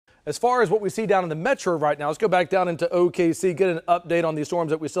As far as what we see down in the metro right now, let's go back down into OKC, get an update on these storms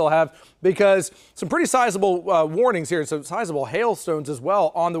that we still have, because some pretty sizable warnings here, some sizable hailstones as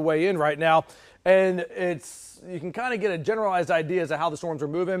well on the way in right now. And you can kind of get a generalized idea as to how the storms are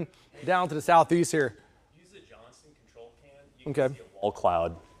moving down to the southeast here. Use the Johnson control cam. You can see a wall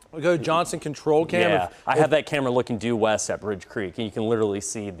cloud. We'll go Johnson control cam. Yeah, I have that camera looking due west at Bridge Creek, and you can literally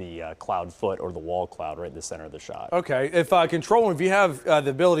see the cloud foot or the wall cloud right in the center of the shot. Okay, if you have the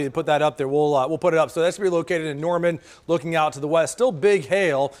ability to put that up there, we'll put it up. So that's going to be located in Norman, looking out to the west. Still big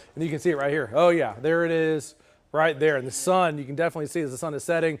hail, and you can see it right here. Oh yeah, there it is, right there. And the sun, you can definitely see as the sun is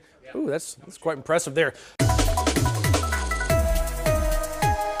setting. Ooh, that's quite impressive there.